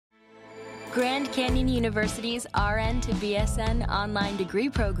Grand Canyon University's RN to BSN online degree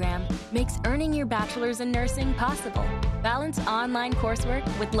program makes earning your bachelor's in nursing possible. Balance online coursework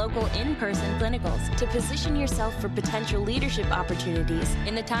with local in-person clinicals to position yourself for potential leadership opportunities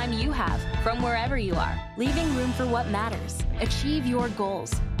in the time you have from wherever you are, leaving room for what matters. Achieve your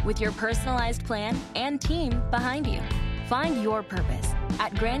goals with your personalized plan and team behind you. Find your purpose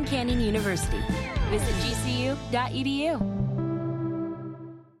at Grand Canyon University. Visit gcu.edu.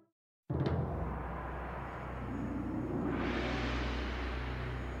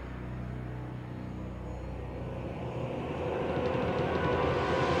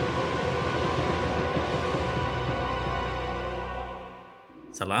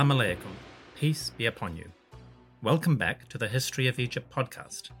 Salam alaikum. Peace be upon you. Welcome back to the History of Egypt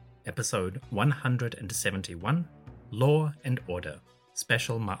podcast, episode 171, Law and Order,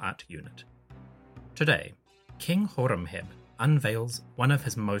 Special Ma'at Unit. Today, King Horemheb unveils one of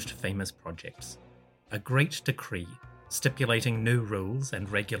his most famous projects, a great decree stipulating new rules and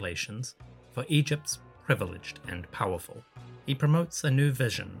regulations for Egypt's privileged and powerful. He promotes a new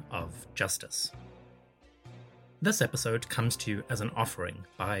vision of justice. This episode comes to you as an offering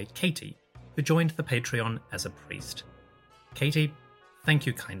by Katie, who joined the Patreon as a priest. Katie, thank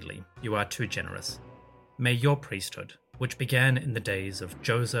you kindly. You are too generous. May your priesthood, which began in the days of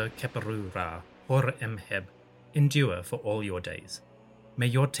Djoser Keperu Ra Horemheb, endure for all your days. May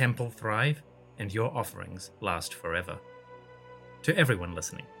your temple thrive and your offerings last forever. To everyone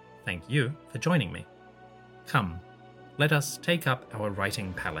listening, thank you for joining me. Come, let us take up our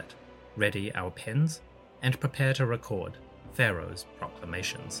writing palette, ready our pens, and prepare to record Pharaoh's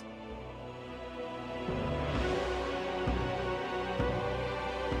proclamations.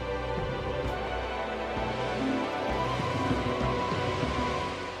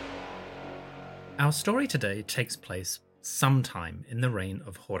 Our story today takes place sometime in the reign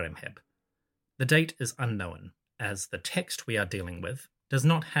of Horemheb. The date is unknown, as the text we are dealing with does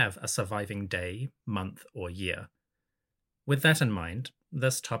not have a surviving day, month, or year. With that in mind,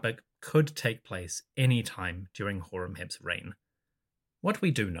 this topic could take place any time during Horemheb's reign. What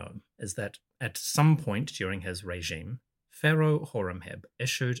we do know is that at some point during his regime, Pharaoh Horemheb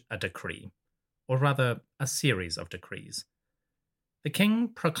issued a decree, or rather a series of decrees. The king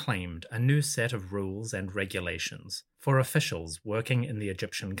proclaimed a new set of rules and regulations for officials working in the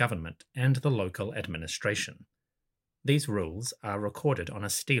Egyptian government and the local administration. These rules are recorded on a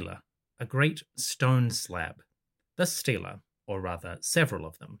stela, a great stone slab. This stela, or rather several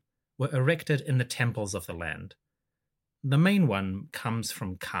of them, were erected in the temples of the land. The main one comes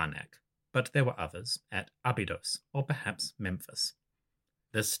from Karnak, but there were others at Abydos or perhaps Memphis.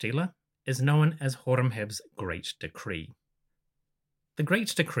 This stela is known as Horemheb's Great Decree. The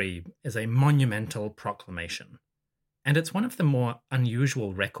Great Decree is a monumental proclamation, and it's one of the more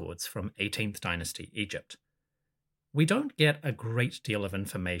unusual records from 18th dynasty Egypt. We don't get a great deal of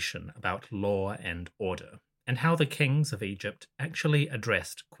information about law and order, and how the kings of Egypt actually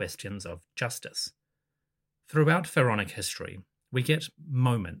addressed questions of justice. Throughout pharaonic history, we get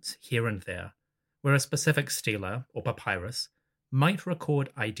moments here and there where a specific stela or papyrus might record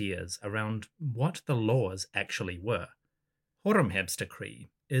ideas around what the laws actually were. Horemheb's decree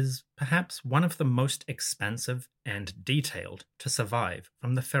is perhaps one of the most expansive and detailed to survive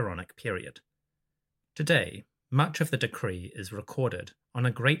from the pharaonic period. Today, much of the decree is recorded on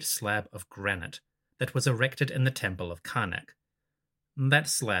a great slab of granite that was erected in the temple of Karnak. That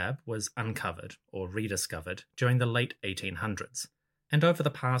slab was uncovered or rediscovered during the late 1800s, and over the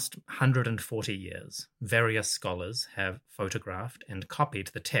past 140 years, various scholars have photographed and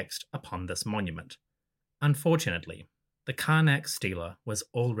copied the text upon this monument. Unfortunately, the Karnak stela was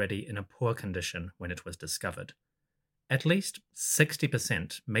already in a poor condition when it was discovered. At least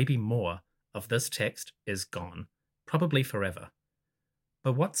 60%, maybe more, of this text is gone, probably forever.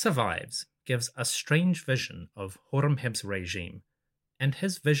 But what survives gives a strange vision of Horemheb's regime and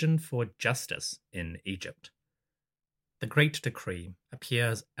his vision for justice in Egypt. The Great Decree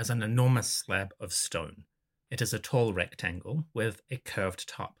appears as an enormous slab of stone. It is a tall rectangle with a curved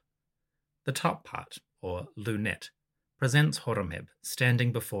top. The top part, or lunette, presents Horemheb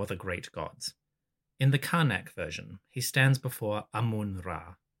standing before the great gods. In the Karnak version, he stands before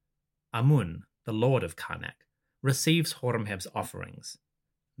Amun-Ra. Amun, the lord of Karnak, receives Horemheb's offerings.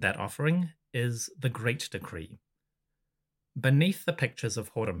 That offering is the Great Decree. Beneath the pictures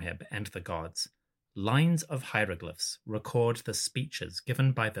of Horemheb and the gods, lines of hieroglyphs record the speeches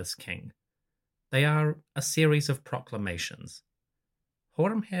given by this king. They are a series of proclamations.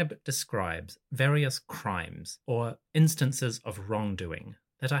 Horemheb describes various crimes or instances of wrongdoing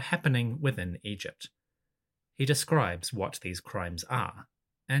that are happening within Egypt. He describes what these crimes are,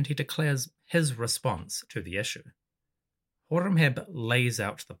 and he declares his response to the issue. Horemheb lays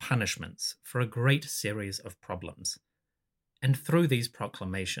out the punishments for a great series of problems, and through these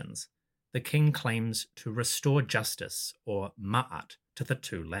proclamations, the king claims to restore justice, or ma'at, to the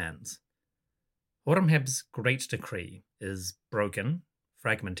two lands. Horemheb's great decree is broken,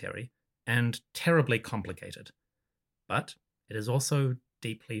 fragmentary, and terribly complicated, but it is also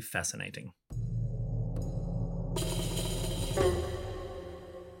deeply fascinating.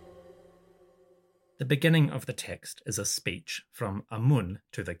 The beginning of the text is a speech from Amun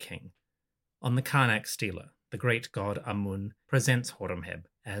to the king. On the Karnak stela, the great god Amun presents Horemheb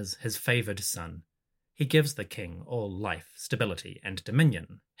as his favoured son. He gives the king all life, stability, and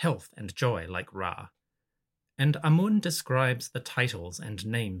dominion, health and joy like Ra. And Amun describes the titles and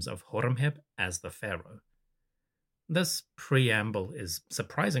names of Horemheb as the pharaoh. This preamble is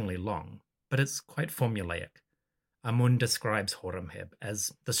surprisingly long, but it's quite formulaic. Amun describes Horemheb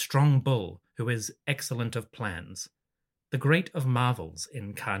as the strong bull who is excellent of plans, the great of marvels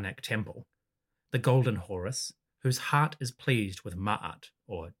in Karnak temple, the golden Horus, whose heart is pleased with ma'at,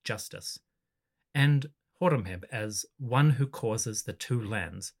 or justice, and Horemheb as one who causes the two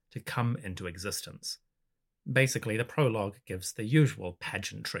lands to come into existence. Basically, the prologue gives the usual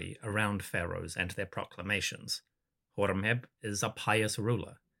pageantry around pharaohs and their proclamations. Horemheb is a pious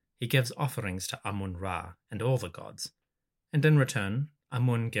ruler. He gives offerings to Amun-Ra and all the gods, and in return,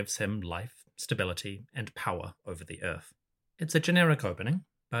 Amun gives him life, stability, and power over the earth. It's a generic opening,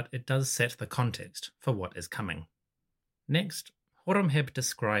 but it does set the context for what is coming. Next, Horemheb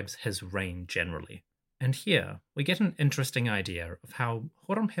describes his reign generally, and here we get an interesting idea of how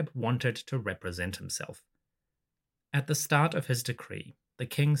Horemheb wanted to represent himself. At the start of his decree, the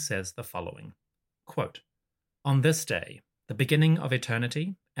king says the following, quote, "On this day, the beginning of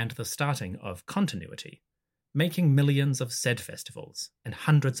eternity and the starting of continuity, making millions of Sed festivals and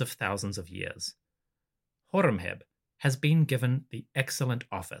hundreds of thousands of years, Horemheb has been given the excellent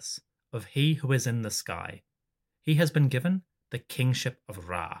office of he who is in the sky. He has been given the kingship of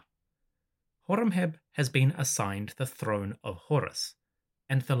Ra. Horemheb has been assigned the throne of Horus,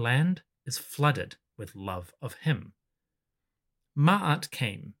 and the land is flooded with love of him. Ma'at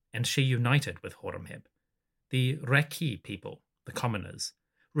came, and she united with Horemheb. The Reki people, the commoners,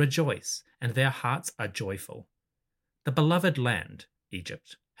 rejoice, and their hearts are joyful. The beloved land,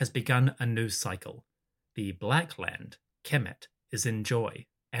 Egypt, has begun a new cycle. The black land, Kemet, is in joy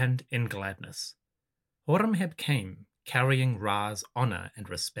and in gladness. Horemheb came, carrying Ra's honor and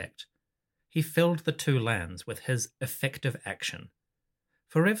respect. He filled the two lands with his effective action.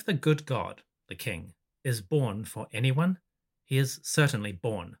 For if the good God, the king, is born for anyone, he is certainly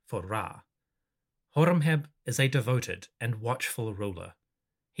born for Ra. Horemheb is a devoted and watchful ruler.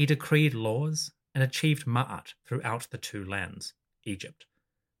 He decreed laws and achieved ma'at throughout the two lands, Egypt.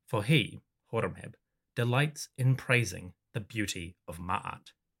 For he, Horemheb, delights in praising the beauty of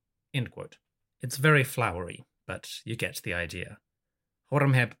ma'at." End quote. It's very flowery, but you get the idea.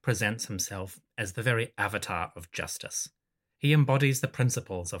 Horemheb presents himself as the very avatar of justice. He embodies the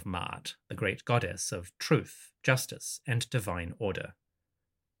principles of Ma'at, the great goddess of truth, justice, and divine order.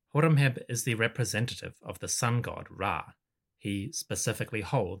 Horemheb is the representative of the sun god Ra. He specifically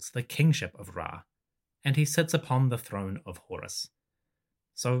holds the kingship of Ra, and he sits upon the throne of Horus.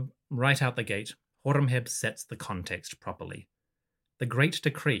 So, right out the gate, Horemheb sets the context properly. The great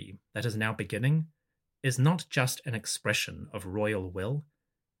decree that is now beginning is not just an expression of royal will,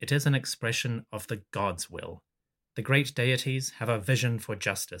 it is an expression of the god's will. The great deities have a vision for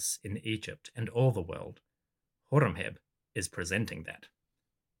justice in Egypt and all the world. Horemheb is presenting that.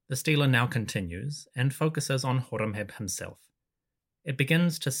 The stela now continues and focuses on Horemheb himself. It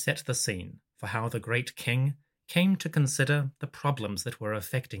begins to set the scene for how the great king came to consider the problems that were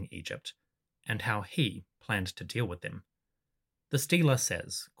affecting Egypt and how he planned to deal with them. The stela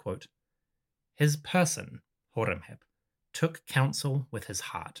says, quote, "His person, Horemheb, took counsel with his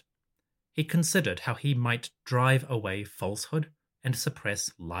heart. He considered how he might drive away falsehood and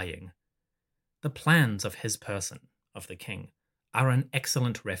suppress lying. The plans of his person, of the king, are an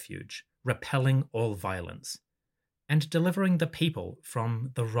excellent refuge, repelling all violence, and delivering the people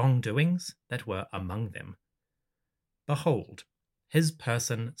from the wrongdoings that were among them. Behold, his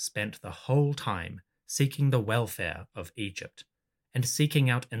person spent the whole time seeking the welfare of Egypt, and seeking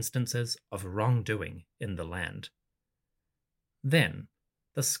out instances of wrongdoing in the land. Then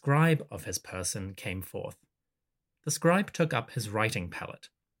the scribe of his person came forth. The scribe took up his writing palette,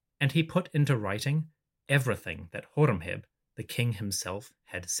 and he put into writing everything that Horemheb, the king himself,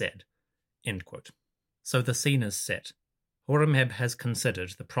 had said." End quote. So the scene is set. Horemheb has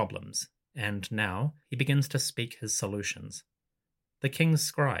considered the problems, and now he begins to speak his solutions. The king's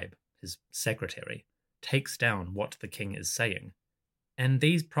scribe, his secretary, takes down what the king is saying, and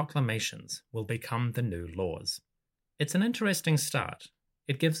these proclamations will become the new laws. It's an interesting start.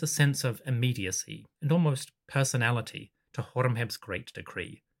 It gives a sense of immediacy and almost personality to Horemheb's great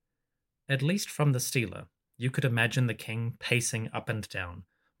decree. At least from the stela, you could imagine the king pacing up and down,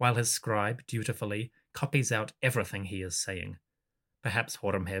 while his scribe dutifully copies out everything he is saying. Perhaps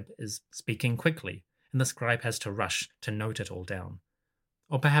Horemheb is speaking quickly, and the scribe has to rush to note it all down.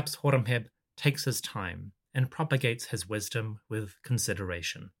 Or perhaps Horemheb takes his time and propagates his wisdom with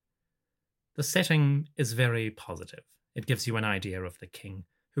consideration. The setting is very positive. It gives you an idea of the king,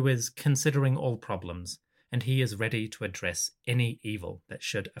 who is considering all problems, and he is ready to address any evil that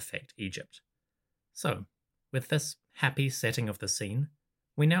should affect Egypt. So, with this happy setting of the scene,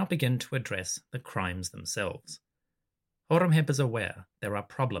 we now begin to address the crimes themselves. Horemheb is aware there are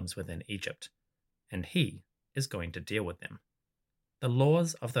problems within Egypt, and he is going to deal with them. The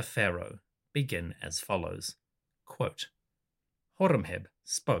laws of the pharaoh begin as follows. Quote, Horemheb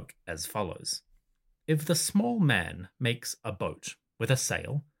spoke as follows. If the small man makes a boat with a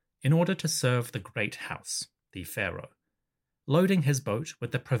sail in order to serve the great house, the pharaoh, loading his boat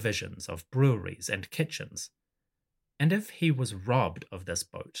with the provisions of breweries and kitchens, and if he was robbed of this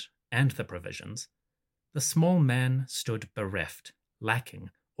boat and the provisions, the small man stood bereft,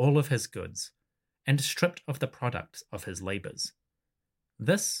 lacking all of his goods, and stripped of the products of his labors.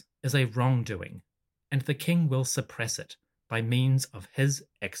 This is a wrongdoing, and the king will suppress it by means of his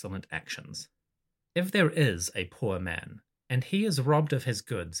excellent actions. If there is a poor man, and he is robbed of his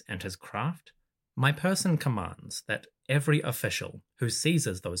goods and his craft, my person commands that every official who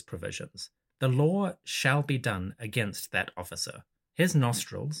seizes those provisions, the law shall be done against that officer. His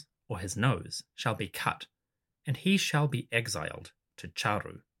nostrils or his nose shall be cut, and he shall be exiled to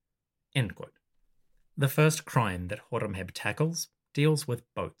Charu. End quote. The first crime that Horemheb tackles deals with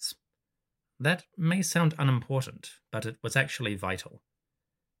boats. That may sound unimportant, but it was actually vital.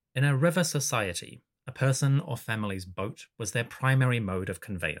 In a river society, a person or family's boat was their primary mode of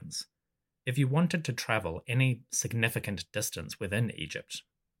conveyance. If you wanted to travel any significant distance within Egypt,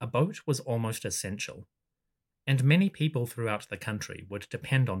 a boat was almost essential, and many people throughout the country would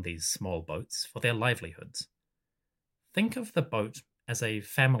depend on these small boats for their livelihoods. Think of the boat as a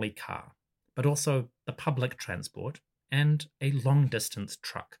family car, but also the public transport and a long-distance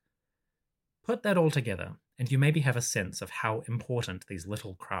truck. Put that all together, and you maybe have a sense of how important these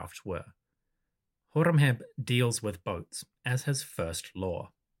little craft were. Horemheb deals with boats as his first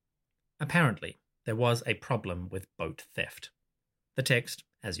law. Apparently, there was a problem with boat theft. The text,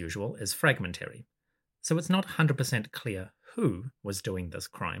 as usual, is fragmentary, so it's not 100% clear who was doing this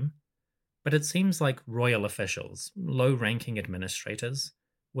crime, but it seems like royal officials, low-ranking administrators,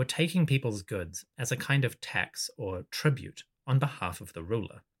 were taking people's goods as a kind of tax or tribute on behalf of the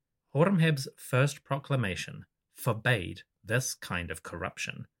ruler. Horemheb's first proclamation forbade this kind of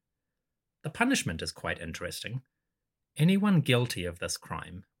corruption. The punishment is quite interesting. Anyone guilty of this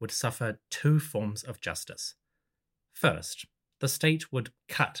crime would suffer two forms of justice. First, the state would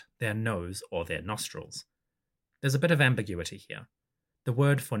cut their nose or their nostrils. There's a bit of ambiguity here. The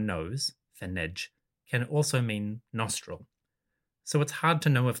word for nose, fenej, can also mean nostril. So it's hard to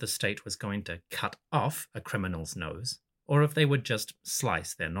know if the state was going to cut off a criminal's nose, or if they would just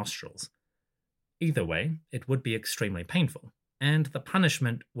slice their nostrils. Either way, it would be extremely painful, and the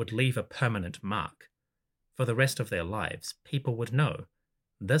punishment would leave a permanent mark. For the rest of their lives, people would know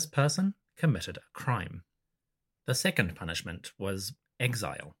this person committed a crime. The second punishment was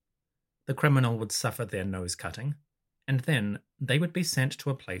exile. The criminal would suffer their nose cutting, and then they would be sent to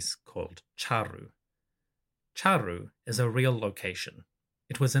a place called Charu. Charu is a real location.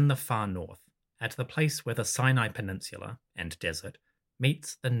 It was in the far north, at the place where the Sinai Peninsula and desert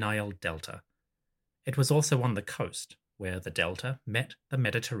meets the Nile Delta. It was also on the coast, where the delta met the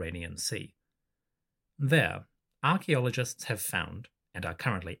Mediterranean Sea. There, archaeologists have found, and are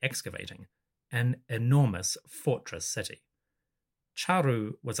currently excavating, an enormous fortress city.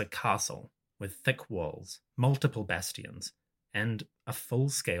 Charu was a castle with thick walls, multiple bastions, and a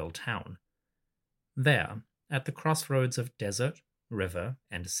full-scale town. There, at the crossroads of desert, river,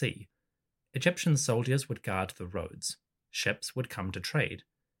 and sea, Egyptian soldiers would guard the roads, ships would come to trade,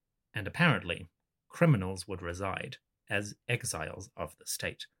 and apparently, criminals would reside as exiles of the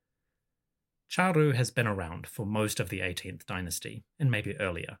state. Charu has been around for most of the 18th dynasty, and maybe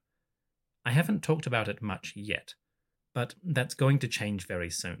earlier. I haven't talked about it much yet, but that's going to change very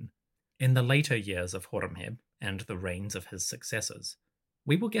soon. In the later years of Horemheb and the reigns of his successors,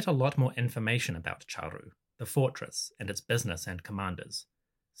 we will get a lot more information about Charu, the fortress, and its business and commanders.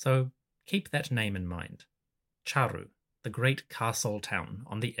 So keep that name in mind. Charu, the great castle town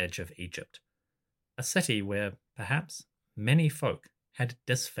on the edge of Egypt, a city where, perhaps, many folk had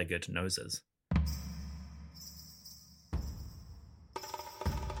disfigured noses.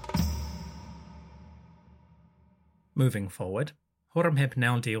 Moving forward, Horemheb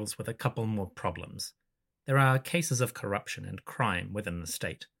now deals with a couple more problems. There are cases of corruption and crime within the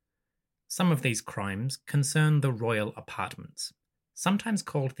state. Some of these crimes concern the royal apartments, sometimes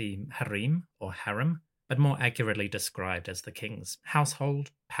called the harem or harem, but more accurately described as the king's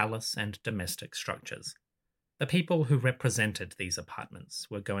household, palace, and domestic structures. The people who represented these apartments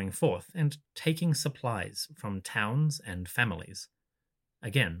were going forth and taking supplies from towns and families.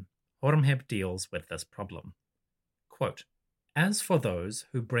 Again, Horemheb deals with this problem. Quote, "As for those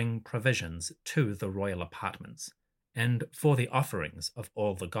who bring provisions to the royal apartments, and for the offerings of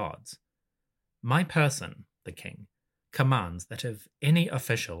all the gods, my person, the king, commands that if any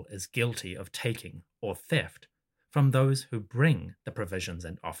official is guilty of taking or theft from those who bring the provisions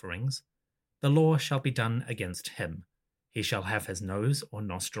and offerings, the law shall be done against him. He shall have his nose or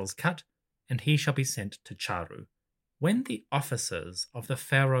nostrils cut, and he shall be sent to Charu. When the officers of the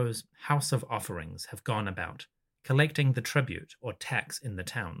Pharaoh's house of offerings have gone about, collecting the tribute or tax in the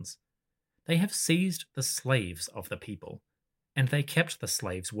towns, they have seized the slaves of the people, and they kept the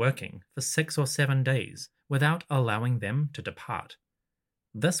slaves working for 6 or 7 days without allowing them to depart.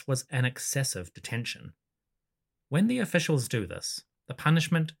 This was an excessive detention. When the officials do this, the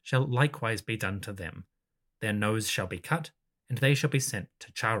punishment shall likewise be done to them. Their nose shall be cut, and they shall be sent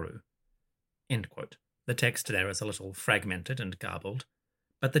to Charu." End quote. The text there is a little fragmented and garbled,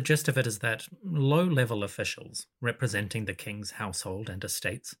 but the gist of it is that low-level officials representing the king's household and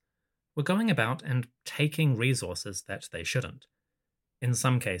estates were going about and taking resources that they shouldn't. In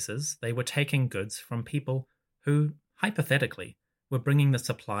some cases, they were taking goods from people who, hypothetically, were bringing the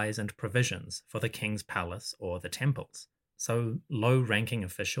supplies and provisions for the king's palace or the temples. So low-ranking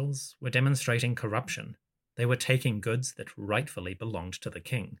officials were demonstrating corruption. They were taking goods that rightfully belonged to the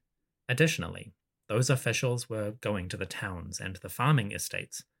king. Additionally, those officials were going to the towns and the farming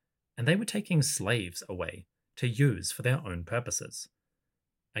estates, and they were taking slaves away to use for their own purposes.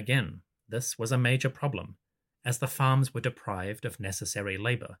 Again, this was a major problem, as the farms were deprived of necessary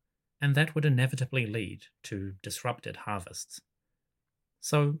labor, and that would inevitably lead to disrupted harvests.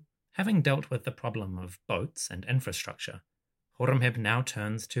 So, having dealt with the problem of boats and infrastructure, Horemheb now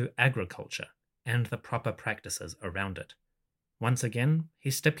turns to agriculture and the proper practices around it. Once again, he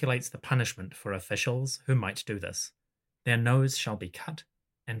stipulates the punishment for officials who might do this. Their nose shall be cut,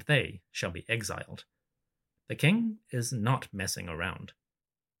 and they shall be exiled. The king is not messing around.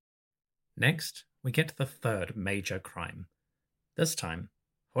 Next, we get the third major crime. This time,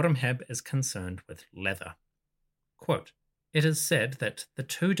 Horemheb is concerned with leather. Quote, "It is said that the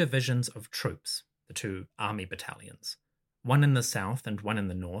 2 divisions of troops, the 2 army battalions, one in the south and one in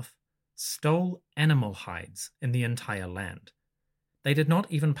the north, stole animal hides in the entire land. They did not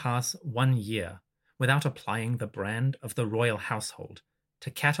even pass 1 year without applying the brand of the royal household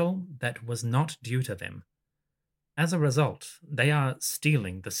to cattle that was not due to them. As a result, they are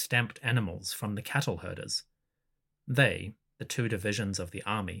stealing the stamped animals from the cattle herders. They, the 2 divisions of the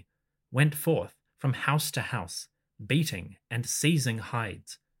army, went forth from house to house, beating and seizing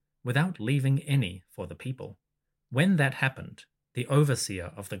hides, without leaving any for the people. When that happened, the overseer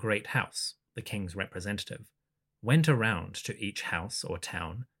of the great house, the king's representative, went around to each house or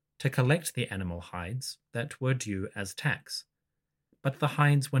town to collect the animal hides that were due as tax. But the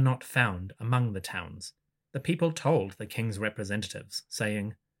hides were not found among the towns. The people told the king's representatives,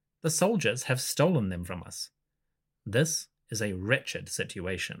 saying, 'The soldiers have stolen them from us.' This is a wretched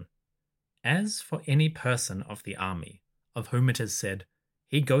situation. As for any person of the army, of whom it is said,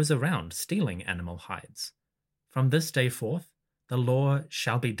 'He goes around stealing animal hides,' from this day forth the law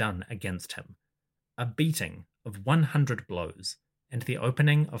shall be done against him, a beating of 100 blows, and the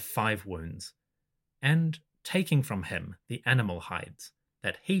opening of 5 wounds, and taking from him the animal hides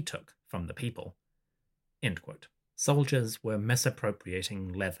that he took from the people." End quote. Soldiers were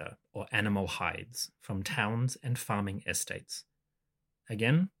misappropriating leather or animal hides from towns and farming estates.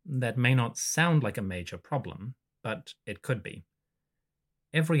 Again, that may not sound like a major problem, but it could be.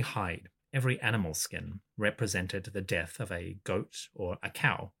 Every hide, every animal skin represented the death of a goat or a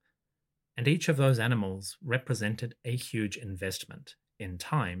cow, and each of those animals represented a huge investment in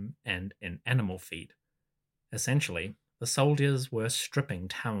time and in animal feed. Essentially, the soldiers were stripping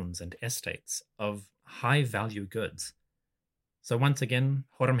towns and estates of high-value goods. So once again,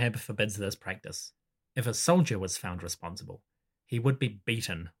 Horemheb forbids this practice. If a soldier was found responsible, he would be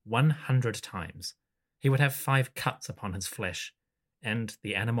beaten 100 times. He would have 5 cuts upon his flesh, and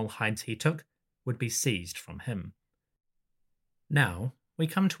the animal hides he took would be seized from him. Now, we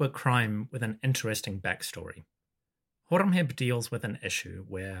come to a crime with an interesting backstory. Horemheb deals with an issue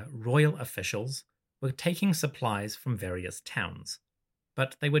where royal officials were taking supplies from various towns,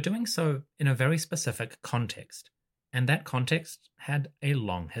 but they were doing so in a very specific context, and that context had a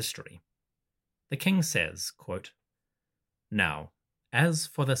long history. The king says, quote, "Now, as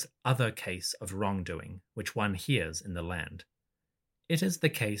for this other case of wrongdoing which one hears in the land, it is the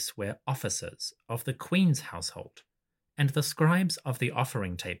case where officers of the queen's household and the scribes of the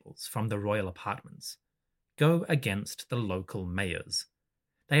offering tables from the royal apartments go against the local mayors.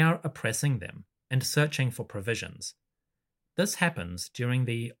 They are oppressing them and searching for provisions. This happens during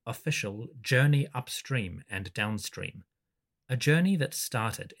the official journey upstream and downstream, a journey that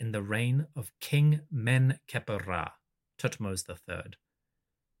started in the reign of King Men-Kheper-Ra, Thutmose III.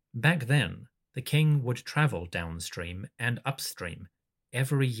 Back then, the king would travel downstream and upstream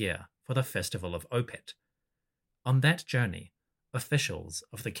every year for the festival of Opet. On that journey, officials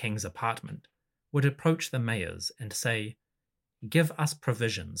of the king's apartment would approach the mayors and say, "Give us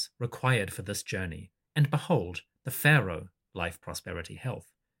provisions required for this journey, and behold, the pharaoh, life, prosperity,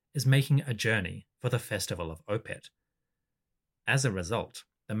 health, is making a journey for the festival of Opet." As a result,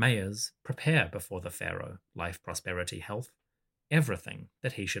 the mayors prepare before the pharaoh, life, prosperity, health, everything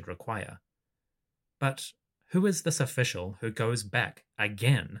that he should require. But who is this official who goes back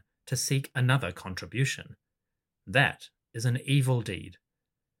again to seek another contribution? That is an evil deed.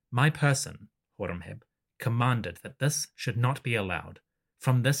 My person, Horemheb, commanded that this should not be allowed.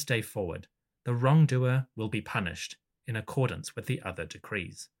 From this day forward, the wrongdoer will be punished in accordance with the other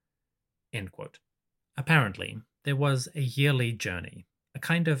decrees. End quote. Apparently, there was a yearly journey, a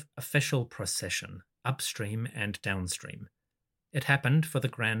kind of official procession, upstream and downstream. It happened for the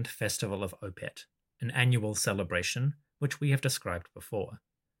grand festival of Opet, an annual celebration which we have described before.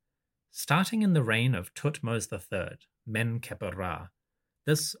 Starting in the reign of Thutmose III, Men-Kheper-Ra,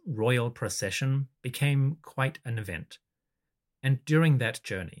 this royal procession became quite an event. And during that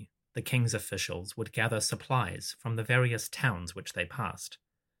journey, the king's officials would gather supplies from the various towns which they passed.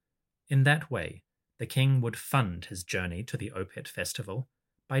 In that way, the king would fund his journey to the Opet festival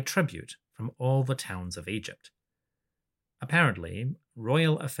by tribute from all the towns of Egypt. Apparently,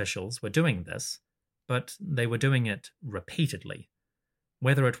 royal officials were doing this, but they were doing it repeatedly.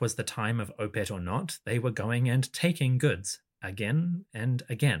 Whether it was the time of Opet or not, they were going and taking goods again and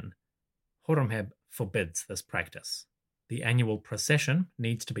again. Horemheb forbids this practice. The annual procession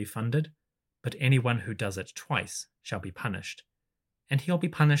needs to be funded, but anyone who does it twice shall be punished. And he'll be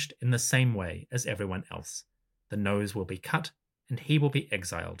punished in the same way as everyone else. The nose will be cut, and he will be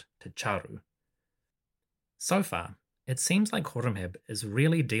exiled to Charu. So far, it seems like Horemheb is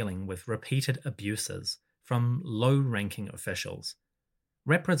really dealing with repeated abuses from low-ranking officials,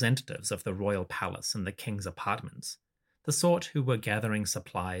 representatives of the royal palace and the king's apartments, the sort who were gathering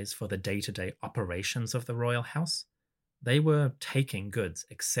supplies for the day-to-day operations of the royal house. They were taking goods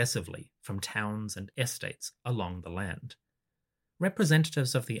excessively from towns and estates along the land.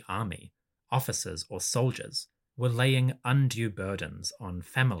 Representatives of the army, officers or soldiers, were laying undue burdens on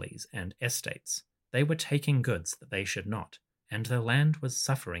families and estates. They were taking goods that they should not, and the land was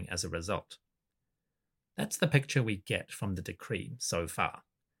suffering as a result. That's the picture we get from the decree so far.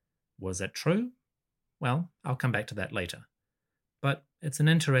 Was it true? Well, I'll come back to that later. But it's an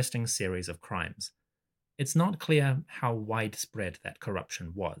interesting series of crimes. It's not clear how widespread that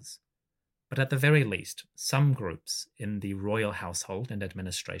corruption was. But at the very least, some groups in the royal household and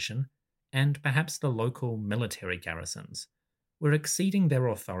administration, and perhaps the local military garrisons, were exceeding their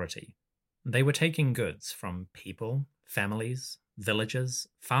authority. They were taking goods from people, families, villages,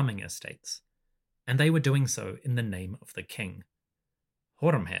 farming estates, and they were doing so in the name of the king.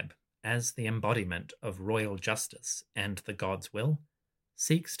 Horemheb, as the embodiment of royal justice and the god's will,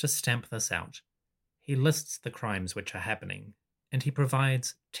 seeks to stamp this out. He lists the crimes which are happening, and he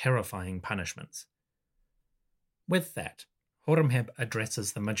provides terrifying punishments. With that, Horemheb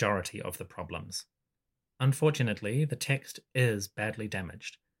addresses the majority of the problems. Unfortunately, the text is badly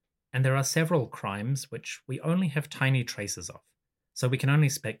damaged, and there are several crimes which we only have tiny traces of, so we can only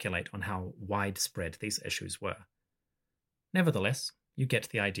speculate on how widespread these issues were. Nevertheless, you get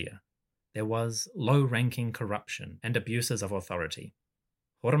the idea. There was low-ranking corruption and abuses of authority.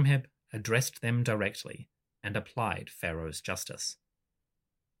 Horemheb addressed them directly and applied Pharaoh's justice.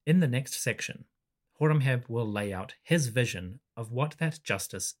 In the next section, Horemheb will lay out his vision of what that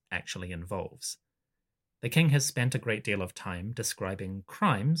justice actually involves. The king has spent a great deal of time describing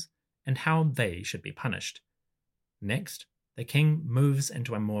crimes and how they should be punished. Next, the king moves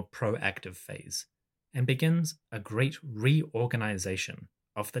into a more proactive phase and begins a great reorganization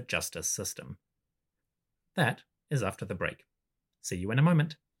of the justice system. That is after the break. See you in a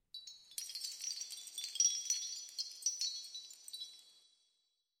moment.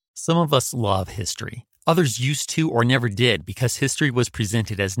 Some of us love history. Others used to or never did because history was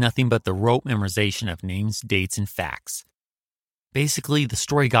presented as nothing but the rote memorization of names, dates, and facts. Basically, the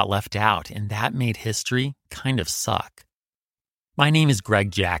story got left out, and that made history kind of suck. My name is Greg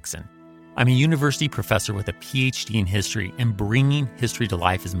Jackson. I'm a university professor with a PhD in history, and bringing history to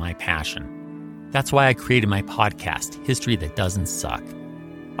life is my passion. That's why I created my podcast, History That Doesn't Suck.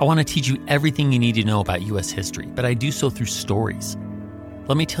 I want to teach you everything you need to know about U.S. history, but I do so through stories.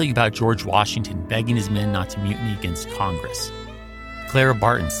 Let me tell you about George Washington begging his men not to mutiny against Congress, Clara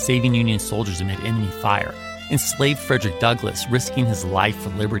Barton saving Union soldiers amid enemy fire, enslaved Frederick Douglass risking his life for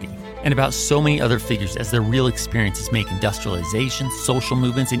liberty, and about so many other figures as their real experiences make industrialization, social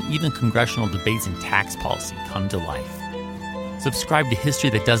movements, and even congressional debates and tax policy come to life. Subscribe to History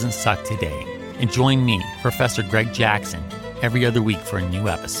That Doesn't Suck today, and join me, Professor Greg Jackson, every other week for a new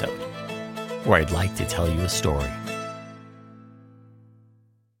episode, where I'd like to tell you a story.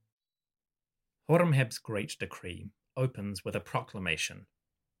 Horemheb's Great Decree opens with a proclamation.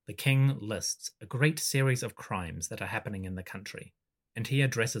 The king lists a great series of crimes that are happening in the country, and he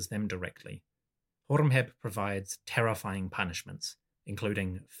addresses them directly. Horemheb provides terrifying punishments,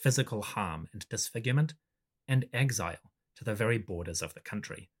 including physical harm and disfigurement, and exile to the very borders of the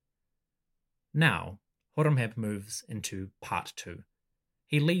country. Now, Horemheb moves into Part 2.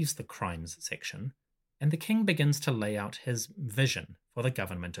 He leaves the crimes section, and the king begins to lay out his vision for the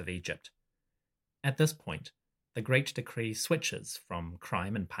government of Egypt. At this point, the Great Decree switches from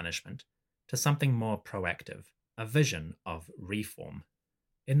crime and punishment to something more proactive, a vision of reform.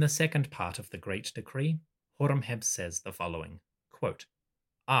 In the second part of the Great Decree, Horemheb says the following, quote,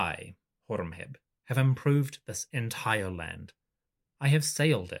 I, Horemheb, have improved this entire land. I have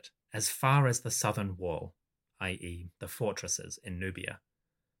sailed it as far as the southern wall, i.e. the fortresses in Nubia.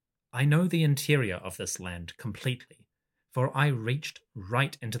 I know the interior of this land completely, for I reached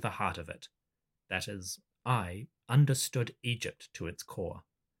right into the heart of it. That is, I understood Egypt to its core.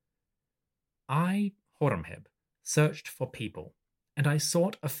 I, Horemheb, searched for people, and I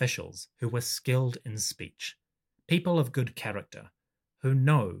sought officials who were skilled in speech, people of good character, who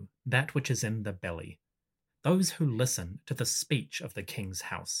know that which is in the belly, those who listen to the speech of the king's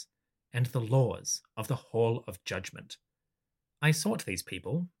house, and the laws of the hall of judgment. I sought these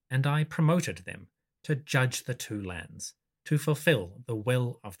people, and I promoted them to judge the two lands, to fulfill the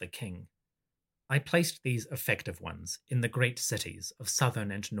will of the king. I placed these effective ones in the great cities of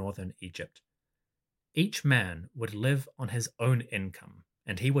southern and northern Egypt. Each man would live on his own income,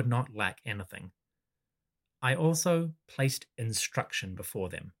 and he would not lack anything. I also placed instruction before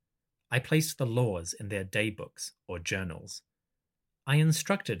them. I placed the laws in their daybooks or journals. I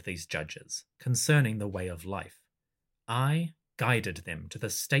instructed these judges concerning the way of life. I guided them to the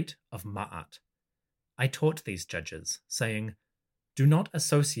state of Ma'at. I taught these judges, saying, do not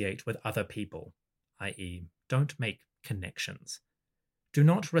associate with other people, i.e., don't make connections. Do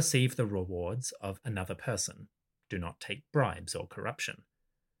not receive the rewards of another person. Do not take bribes or corruption.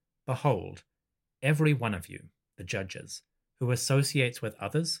 Behold, every one of you, the judges, who associates with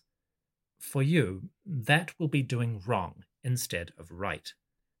others, for you, that will be doing wrong instead of right.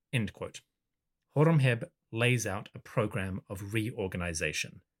 End quote. Horemheb lays out a program of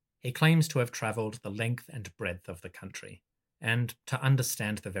reorganization. He claims to have traveled the length and breadth of the country, and to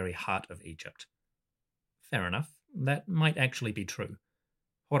understand the very heart of Egypt. Fair enough, that might actually be true.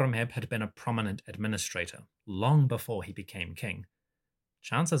 Horemheb had been a prominent administrator long before he became king.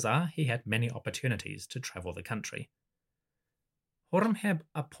 Chances are he had many opportunities to travel the country. Horemheb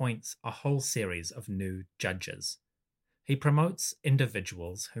appoints a whole series of new judges. He promotes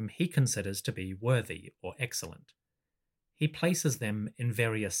individuals whom he considers to be worthy or excellent. He places them in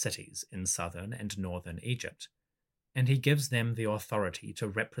various cities in southern and northern Egypt, and he gives them the authority to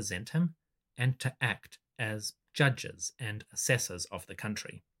represent him and to act as judges and assessors of the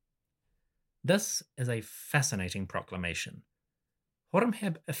country. This is a fascinating proclamation.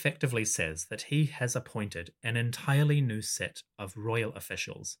 Horemheb effectively says that he has appointed an entirely new set of royal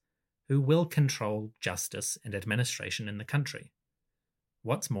officials who will control justice and administration in the country.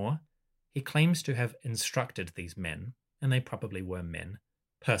 What's more, he claims to have instructed these men, and they probably were men,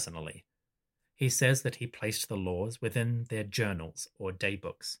 personally. He says that he placed the laws within their journals or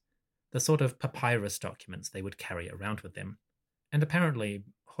daybooks, the sort of papyrus documents they would carry around with them. And apparently,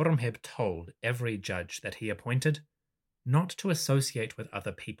 Horemheb told every judge that he appointed not to associate with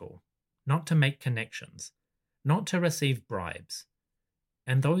other people, not to make connections, not to receive bribes,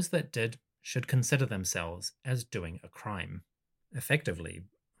 and those that did should consider themselves as doing a crime. Effectively,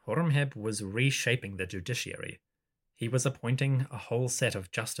 Horemheb was reshaping the judiciary. He was appointing a whole set of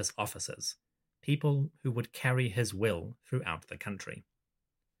justice officers, people who would carry his will throughout the country.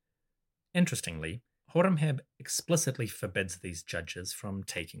 Interestingly, Horemheb explicitly forbids these judges from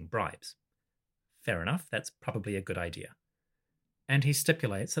taking bribes. Fair enough, that's probably a good idea. And he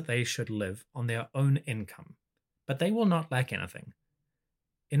stipulates that they should live on their own income, but they will not lack anything.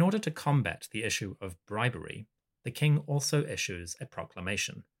 In order to combat the issue of bribery, the king also issues a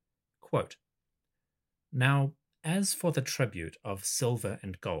proclamation. Quote, "Now, as for the tribute of silver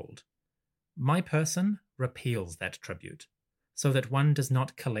and gold, my person repeals that tribute, so that one does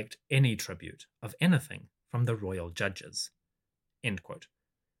not collect any tribute of anything from the royal judges." End quote.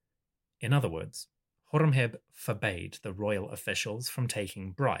 In other words, Horemheb forbade the royal officials from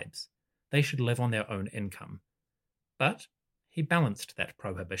taking bribes. They should live on their own income. But he balanced that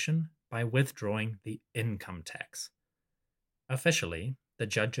prohibition by withdrawing the income tax. Officially, the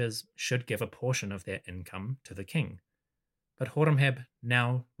judges should give a portion of their income to the king, but Horemheb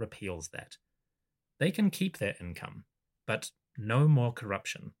now repeals that. They can keep their income, but no more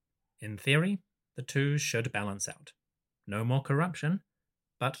corruption. In theory, the two should balance out. No more corruption,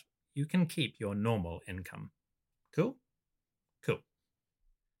 but you can keep your normal income. Cool? Cool.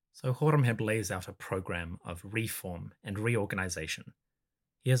 So Horemheb lays out a program of reform and reorganization.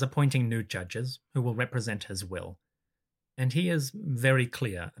 He is appointing new judges who will represent his will, and he is very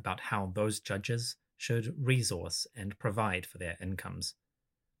clear about how those judges should resource and provide for their incomes.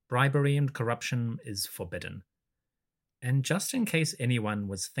 Bribery and corruption is forbidden. And just in case anyone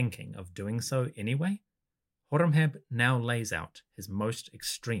was thinking of doing so anyway, Horemheb now lays out his most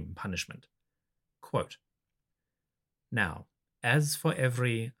extreme punishment. Quote, "Now, as for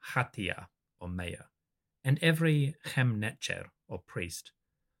every Hatia, or mayor, and every Chemnetcher, or priest,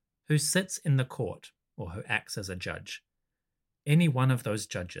 who sits in the court, or who acts as a judge, any one of those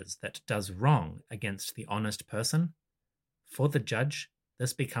judges that does wrong against the honest person, for the judge,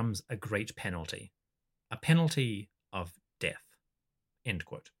 this becomes a great penalty, a penalty of death." End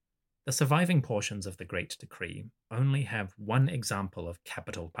quote. The surviving portions of the Great Decree only have one example of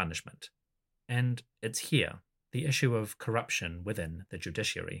capital punishment, and it's here, the issue of corruption within the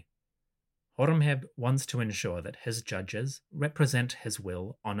judiciary. Horemheb wants to ensure that his judges represent his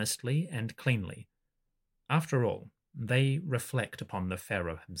will honestly and cleanly. After all, they reflect upon the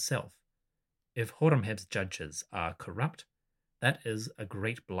pharaoh himself. If Horemheb's judges are corrupt, that is a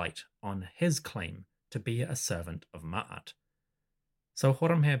great blight on his claim to be a servant of Ma'at. So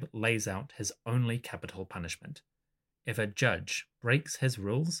Horemheb lays out his only capital punishment. If a judge breaks his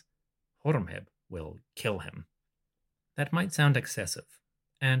rules, Horemheb will kill him. That might sound excessive,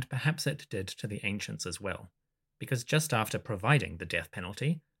 and perhaps it did to the ancients as well, because just after providing the death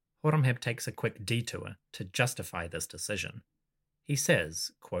penalty, Horemheb takes a quick detour to justify this decision. He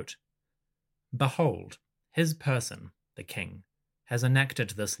says, quote, "Behold, his person, the king, has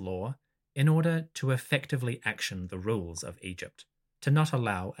enacted this law in order to effectively action the rules of Egypt, to not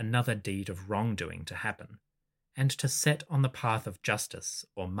allow another deed of wrongdoing to happen, and to set on the path of justice,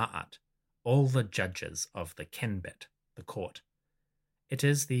 or Ma'at, all the judges of the Kenbet, the court. It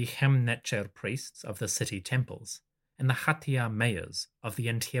is the Chemnetcher priests of the city temples, and the Hatia mayors of the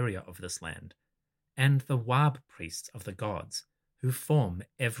interior of this land, and the Wab priests of the gods, who form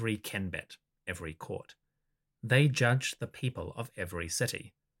every Kenbet, every court. They judge the people of every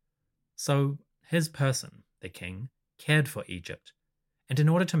city. So his person, the king, cared for Egypt, and in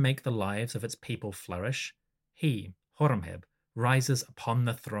order to make the lives of its people flourish, he, Horemheb, rises upon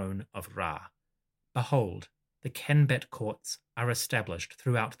the throne of Ra. Behold, the Kenbet courts are established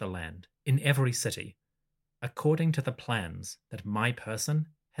throughout the land, in every city, according to the plans that my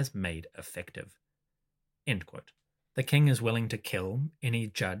person has made effective." End quote. The king is willing to kill any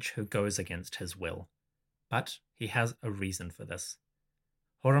judge who goes against his will, but he has a reason for this.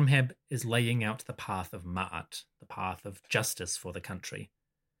 Horemheb is laying out the path of Ma'at, the path of justice for the country.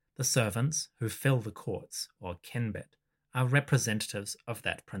 The servants who fill the courts, or Kenbet, are representatives of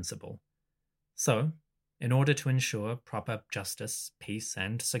that principle. So, in order to ensure proper justice, peace,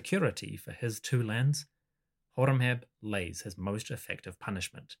 and security for his two lands, Horemheb lays his most effective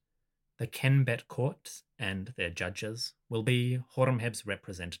punishment. The Kenbet courts and their judges will be Horemheb's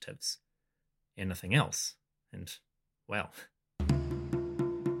representatives. Anything else, and, well...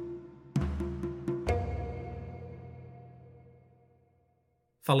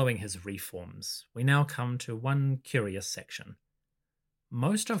 Following his reforms, we now come to one curious section.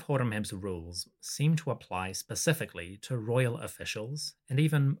 Most of Horemheb's rules seem to apply specifically to royal officials and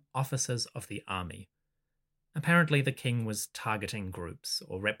even officers of the army. Apparently, the king was targeting groups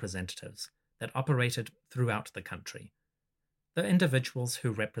or representatives that operated throughout the country. The individuals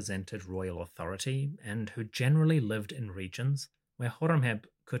who represented royal authority and who generally lived in regions where Horemheb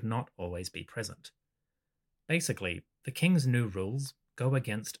could not always be present. Basically, the king's new rules go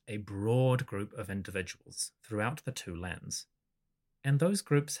against a broad group of individuals throughout the two lands, and those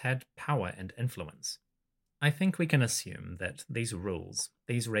groups had power and influence. I think we can assume that these rules,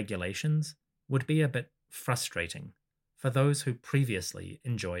 these regulations, would be a bit frustrating for those who previously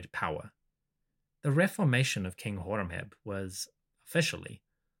enjoyed power. The reformation of King Horemheb was, officially,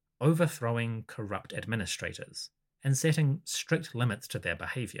 overthrowing corrupt administrators and setting strict limits to their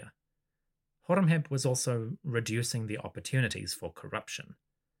behavior. Horemheb was also reducing the opportunities for corruption.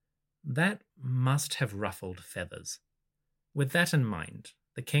 That must have ruffled feathers. With that in mind,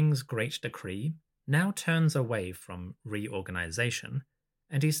 the king's great decree now turns away from reorganization,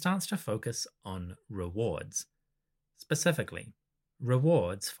 and he starts to focus on rewards. Specifically,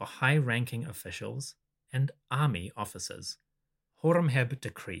 rewards for high-ranking officials and army officers. Horemheb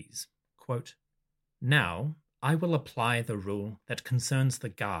decrees, quote, "Now I will apply the rule that concerns the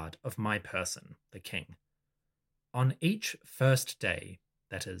guard of my person, the king. On each first day,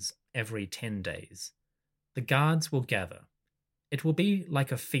 that is, every 10 days, the guards will gather. It will be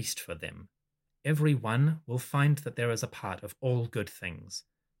like a feast for them. Every one will find that there is a part of all good things,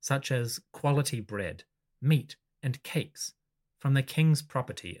 such as quality bread, meat, and cakes, from the king's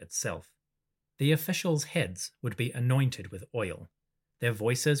property itself. The officials' heads would be anointed with oil. Their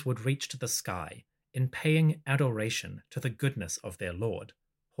voices would reach to the sky in paying adoration to the goodness of their lord,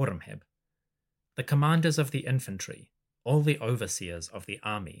 Horemheb. The commanders of the infantry, all the overseers of the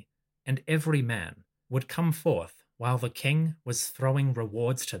army, and every man would come forth while the king was throwing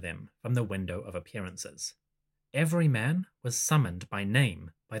rewards to them from the window of appearances. Every man was summoned by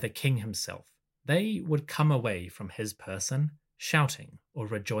name by the king himself. They would come away from his person shouting or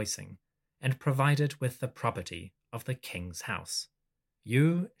rejoicing, and provided with the property of the king's house.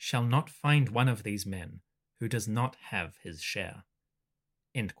 You shall not find one of these men who does not have his share."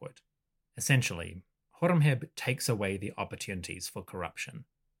 End quote. Essentially, Horemheb takes away the opportunities for corruption,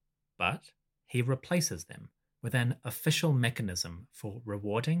 but he replaces them with an official mechanism for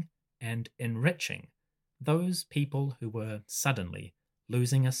rewarding and enriching those people who were suddenly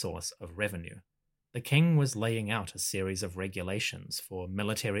losing a source of revenue. The king was laying out a series of regulations for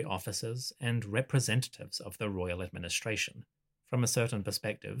military officers and representatives of the royal administration. From a certain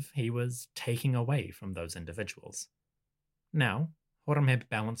perspective, he was taking away from those individuals. Now, Horemheb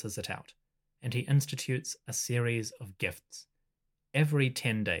balances it out, and he institutes a series of gifts. Every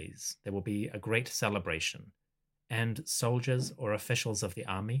 10 days, there will be a great celebration, and soldiers or officials of the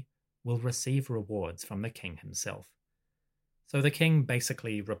army will receive rewards from the king himself. So the king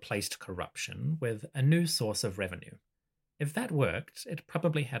basically replaced corruption with a new source of revenue. If that worked, it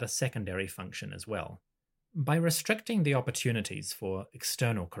probably had a secondary function as well. By restricting the opportunities for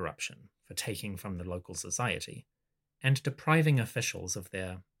external corruption, for taking from the local society, and depriving officials of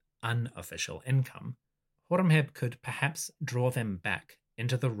their unofficial income, Horemheb could perhaps draw them back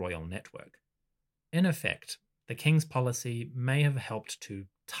into the royal network. In effect, the king's policy may have helped to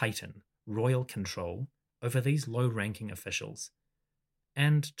tighten royal control over these low-ranking officials,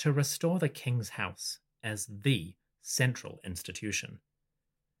 and to restore the king's house as the central institution.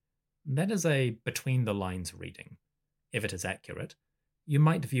 That is a between-the-lines reading. If it is accurate, you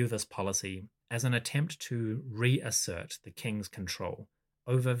might view this policy as an attempt to reassert the king's control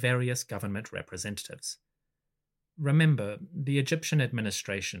over various government representatives. Remember, the Egyptian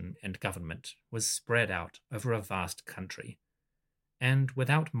administration and government was spread out over a vast country, and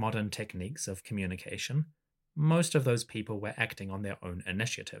without modern techniques of communication, most of those people were acting on their own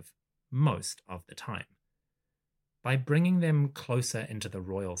initiative, most of the time. By bringing them closer into the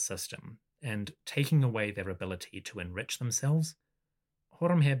royal system and taking away their ability to enrich themselves,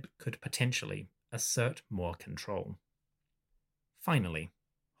 Horemheb could potentially assert more control. Finally,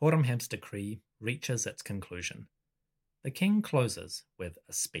 Horemheb's decree reaches its conclusion. The king closes with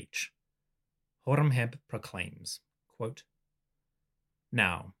a speech. Horemheb proclaims, quote,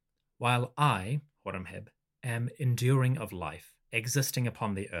 "Now, while I, Horemheb, am enduring of life, existing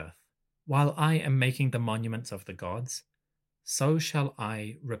upon the earth, while I am making the monuments of the gods, so shall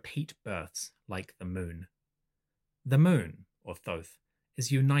I repeat births like the moon. The moon, or Thoth,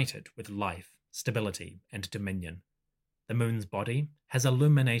 is united with life, stability, and dominion. The moon's body has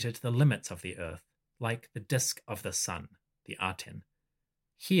illuminated the limits of the earth, like the disk of the sun, the Aten.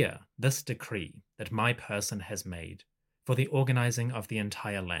 Hear this decree that my person has made for the organizing of the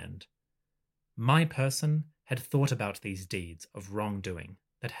entire land. My person had thought about these deeds of wrongdoing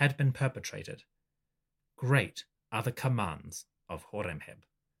that had been perpetrated. Great are the commands of Horemheb."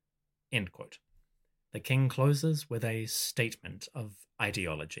 End quote. The king closes with a statement of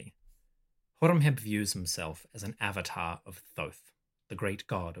ideology. Horemheb views himself as an avatar of Thoth, the great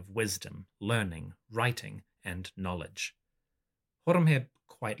god of wisdom, learning, writing, and knowledge. Horemheb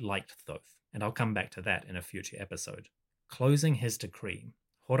quite liked Thoth, and I'll come back to that in a future episode. Closing his decree,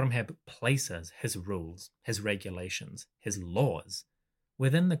 Horemheb places his rules, his regulations, his laws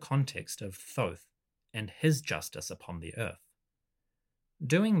within the context of Thoth and his justice upon the earth.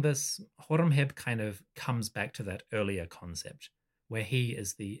 Doing this, Horemheb kind of comes back to that earlier concept, where he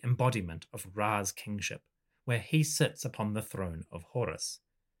is the embodiment of Ra's kingship, where he sits upon the throne of Horus.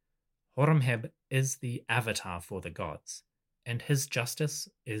 Horemheb is the avatar for the gods, and his justice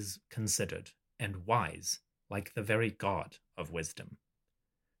is considered and wise, like the very god of wisdom.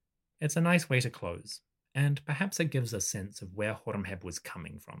 It's a nice way to close, and perhaps it gives a sense of where Horemheb was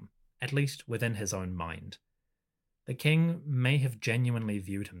coming from, at least within his own mind. The king may have genuinely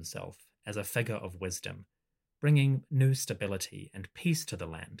viewed himself as a figure of wisdom, bringing new stability and peace to the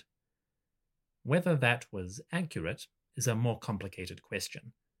land. Whether that was accurate is a more complicated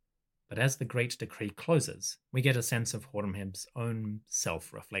question, but as the Great Decree closes, we get a sense of Horemheb's own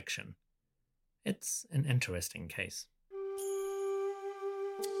self-reflection. It's an interesting case.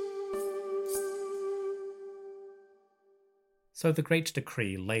 So the Great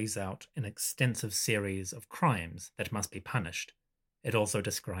Decree lays out an extensive series of crimes that must be punished. It also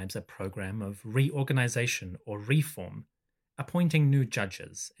describes a program of reorganization or reform, appointing new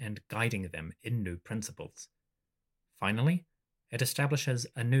judges and guiding them in new principles. Finally, it establishes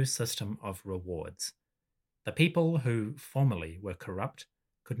a new system of rewards. The people who formerly were corrupt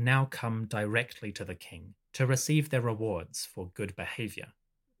could now come directly to the king to receive their rewards for good behavior.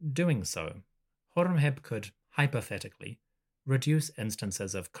 Doing so, Horemheb could, hypothetically, reduce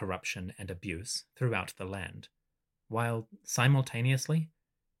instances of corruption and abuse throughout the land, while simultaneously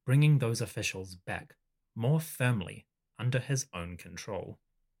bringing those officials back more firmly under his own control.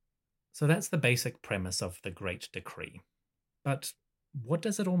 So that's the basic premise of the Great Decree. But what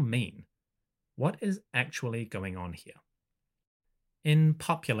does it all mean? What is actually going on here? In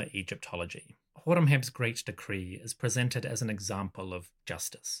popular Egyptology, Horemheb's Great Decree is presented as an example of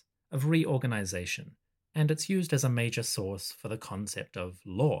justice, of reorganization, and it's used as a major source for the concept of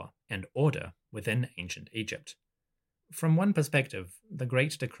law and order within ancient Egypt. From one perspective, the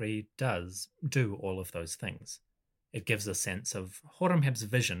Great Decree does do all of those things. It gives a sense of Horemheb's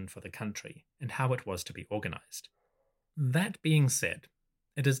vision for the country and how it was to be organized. That being said,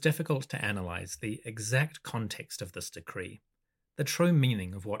 it is difficult to analyze the exact context of this decree, the true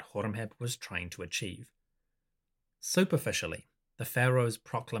meaning of what Horemheb was trying to achieve. Superficially, the pharaoh's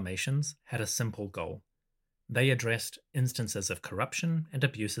proclamations had a simple goal. They addressed instances of corruption and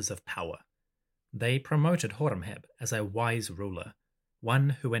abuses of power. They promoted Horemheb as a wise ruler,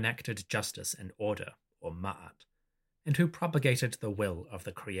 one who enacted justice and order, or ma'at, and who propagated the will of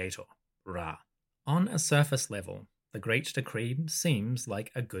the creator, Ra. On a surface level, the Great Decree seems like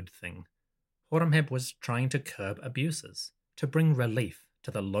a good thing. Horemheb was trying to curb abuses, to bring relief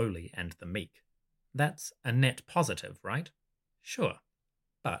to the lowly and the meek. That's a net positive, right? Sure.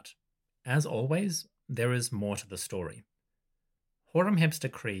 But, as always, there is more to the story. Horemheb's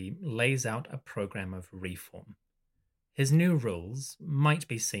decree lays out a program of reform. His new rules might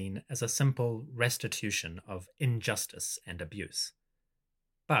be seen as a simple restitution of injustice and abuse.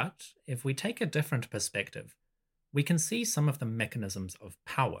 But if we take a different perspective, we can see some of the mechanisms of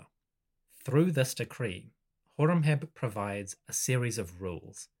power. Through this decree, Horemheb provides a series of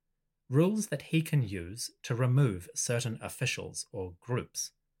rules that he can use to remove certain officials or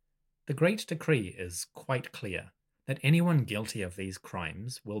groups. The Great Decree is quite clear that anyone guilty of these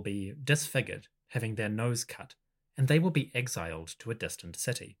crimes will be disfigured, having their nose cut, and they will be exiled to a distant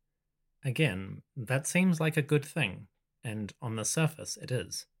city. Again, that seems like a good thing, and on the surface it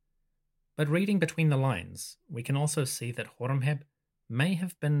is. But reading between the lines, we can also see that Horemheb may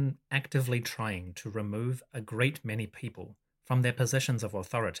have been actively trying to remove a great many people from their positions of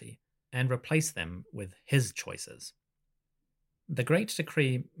authority and replace them with his choices. The Great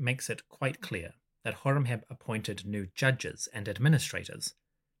Decree makes it quite clear that Horemheb appointed new judges and administrators,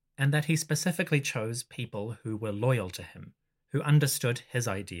 and that he specifically chose people who were loyal to him, who understood his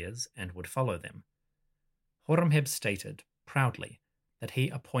ideas and would follow them. Horemheb stated, proudly, that he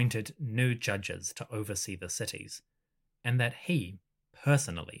appointed new judges to oversee the cities, and that he,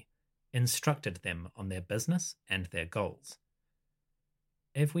 personally, instructed them on their business and their goals.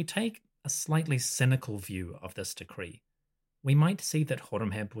 If we take a slightly cynical view of this decree, we might see that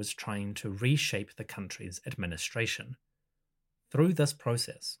Horemheb was trying to reshape the country's administration. Through this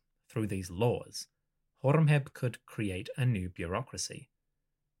process, through these laws, Horemheb could create a new bureaucracy,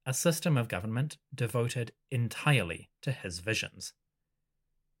 a system of government devoted entirely to his visions.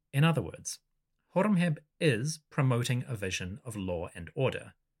 In other words, Horemheb is promoting a vision of law and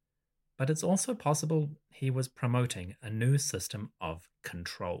order, but it's also possible he was promoting a new system of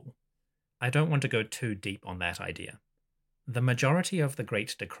control. I don't want to go too deep on that idea. The majority of the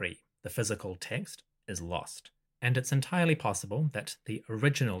Great Decree, the physical text, is lost, and it's entirely possible that the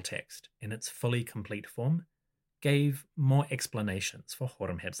original text, in its fully complete form, gave more explanations for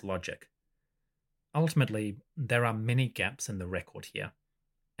Horemheb's logic. Ultimately, there are many gaps in the record here,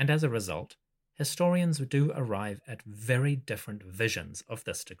 and as a result, historians do arrive at very different visions of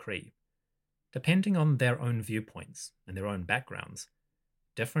this decree. Depending on their own viewpoints and their own backgrounds,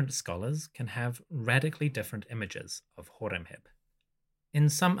 different scholars can have radically different images of Horemheb. In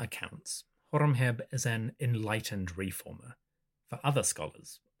some accounts, Horemheb is an enlightened reformer. For other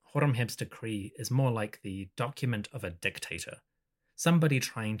scholars, Horemheb's decree is more like the document of a dictator, somebody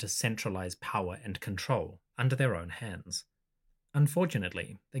trying to centralize power and control under their own hands.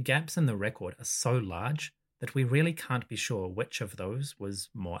 Unfortunately, the gaps in the record are so large that we really can't be sure which of those was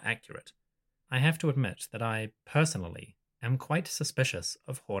more accurate. I have to admit that I, personally, am quite suspicious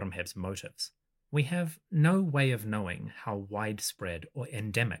of Horemheb's motives. We have no way of knowing how widespread or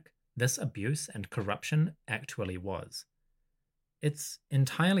endemic this abuse and corruption actually was. It's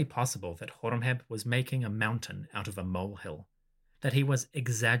entirely possible that Horemheb was making a mountain out of a molehill, that he was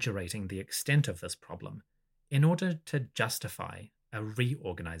exaggerating the extent of this problem in order to justify a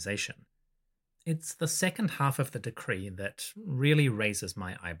reorganization. It's the second half of the decree that really raises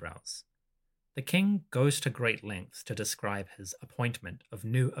my eyebrows. The king goes to great lengths to describe his appointment of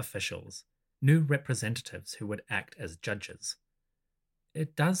new officials, new representatives who would act as judges.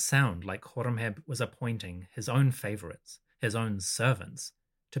 It does sound like Horemheb was appointing his own favorites, his own servants,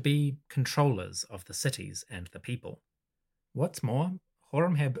 to be controllers of the cities and the people. What's more,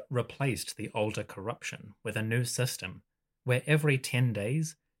 Horemheb replaced the older corruption with a new system, where every 10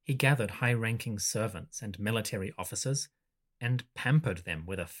 days he gathered high-ranking servants and military officers and pampered them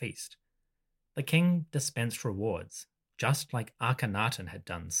with a feast. The king dispensed rewards, just like Akhenaten had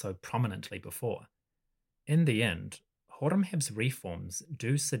done so prominently before. In the end, Horemheb's reforms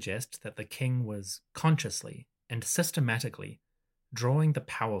do suggest that the king was consciously and systematically drawing the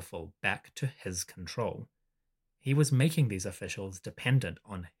powerful back to his control. He was making these officials dependent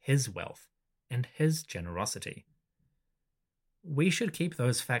on his wealth and his generosity. We should keep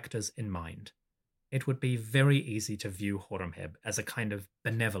those factors in mind. It would be very easy to view Horemheb as a kind of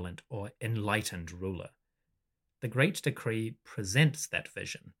benevolent or enlightened ruler. The Great Decree presents that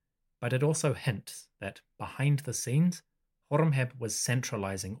vision, but it also hints that behind the scenes, Horemheb was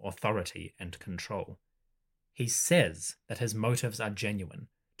centralizing authority and control. He says that his motives are genuine,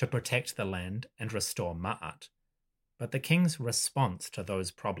 to protect the land and restore Ma'at, but the king's response to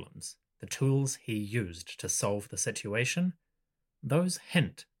those problems, the tools he used to solve the situation, those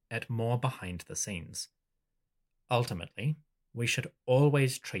hint at more behind the scenes. Ultimately, we should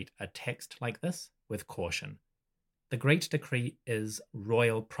always treat a text like this with caution. The Great Decree is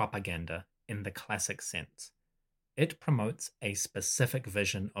royal propaganda in the classic sense. It promotes a specific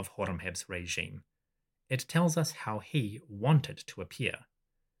vision of Horemheb's regime. It tells us how he wanted to appear,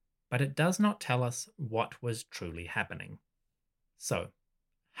 but it does not tell us what was truly happening. So,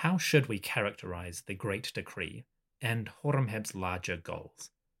 how should we characterize the Great Decree and Horemheb's larger goals?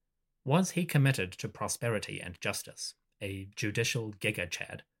 Was he committed to prosperity and justice, a judicial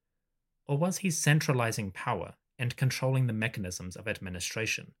giga-chad? Or was he centralizing power and controlling the mechanisms of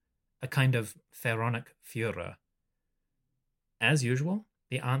administration, a kind of pharaonic Führer? As usual,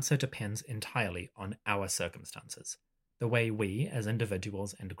 the answer depends entirely on our circumstances, the way we, as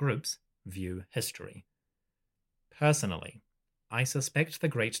individuals and groups, view history. Personally, I suspect the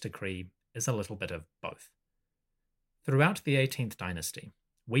Great Decree is a little bit of both. Throughout the 18th dynasty,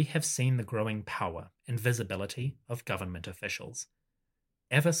 we have seen the growing power and visibility of government officials.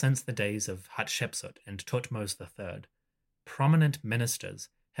 Ever since the days of Hatshepsut and Thutmose III, prominent ministers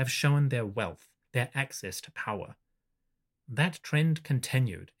have shown their wealth, their access to power. That trend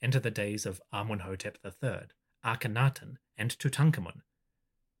continued into the days of Amenhotep III, Akhenaten, and Tutankhamun.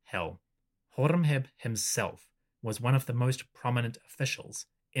 Hell, Horemheb himself was one of the most prominent officials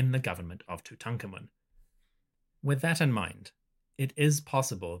in the government of Tutankhamun. With that in mind, it is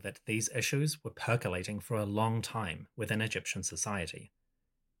possible that these issues were percolating for a long time within Egyptian society,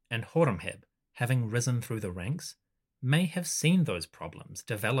 and Horemheb, having risen through the ranks, may have seen those problems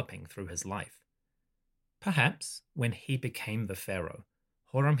developing through his life. Perhaps, when he became the pharaoh,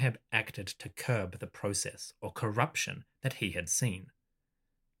 Horemheb acted to curb the process or corruption that he had seen.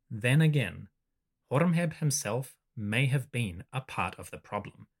 Then again, Horemheb himself may have been a part of the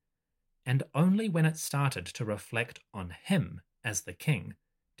problem, and only when it started to reflect on him as the king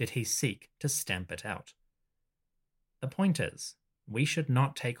did he seek to stamp it out. The point is, we should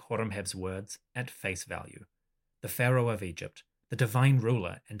not take Horemheb's words at face value. The Pharaoh of Egypt, the divine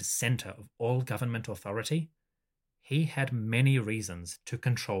ruler and center of all government authority, he had many reasons to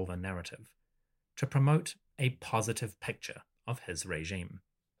control the narrative, to promote a positive picture of his regime.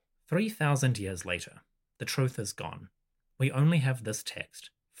 3,000 years later, the truth is gone. We only have this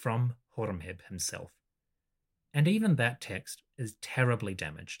text from Horemheb himself. And even that text is terribly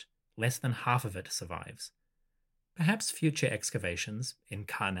damaged. Less than half of it survives. Perhaps future excavations in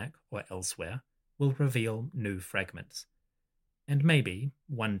Karnak or elsewhere will reveal new fragments. And maybe,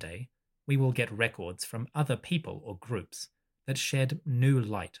 one day, we will get records from other people or groups that shed new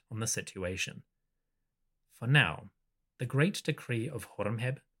light on the situation. For now, the Great Decree of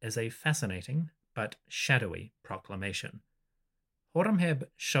Horemheb is a fascinating but shadowy proclamation. Horemheb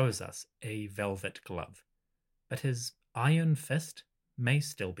shows us a velvet glove, but his iron fist may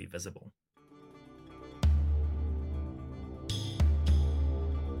still be visible.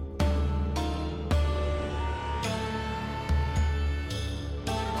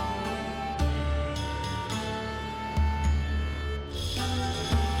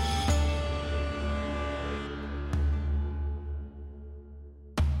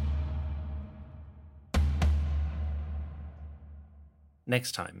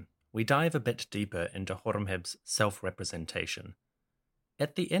 Next time, we dive a bit deeper into Horemheb's self-representation.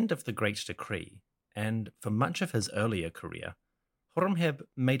 At the end of the Great Decree, and for much of his earlier career, Horemheb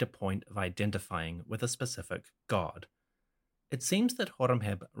made a point of identifying with a specific god. It seems that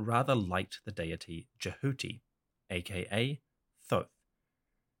Horemheb rather liked the deity Jehuti, aka Thoth.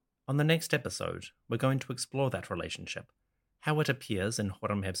 On the next episode, we're going to explore that relationship, how it appears in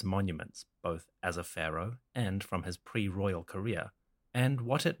Horemheb's monuments, both as a pharaoh and from his pre-royal career, and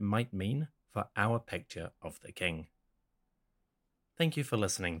what it might mean for our picture of the king. Thank you for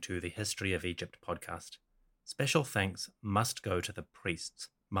listening to the History of Egypt podcast. Special thanks must go to the priests,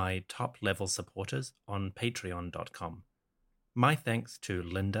 my top-level supporters on patreon.com. My thanks to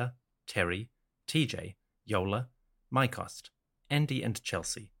Linda, Terry, TJ, Yola, Mycost, Andy and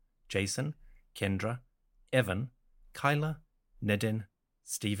Chelsea, Jason, Kendra, Evan, Kyla, Nidin,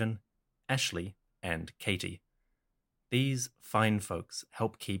 Stephen, Ashley, and Katie. These fine folks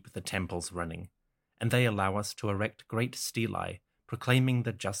help keep the temples running, and they allow us to erect great stelae proclaiming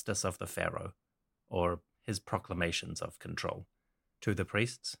the justice of the pharaoh, or his proclamations of control. To the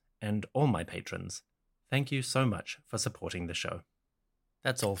priests and all my patrons, thank you so much for supporting the show.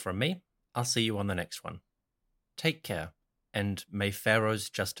 That's all from me. I'll see you on the next one. Take care, and may Pharaoh's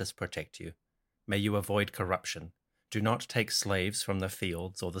justice protect you. May you avoid corruption. Do not take slaves from the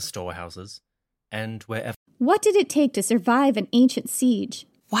fields or the storehouses, and wherever. What did it take to survive an ancient siege?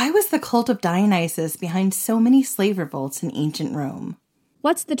 Why was the cult of Dionysus behind so many slave revolts in ancient Rome?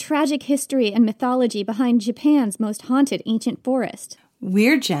 What's the tragic history and mythology behind Japan's most haunted ancient forest?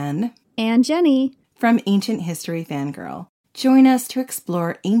 We're Jen. And Jenny. From Ancient History Fangirl. Join us to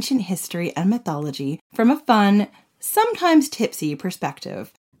explore ancient history and mythology from a fun, sometimes tipsy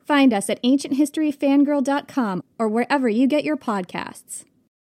perspective. Find us at ancienthistoryfangirl.com or wherever you get your podcasts.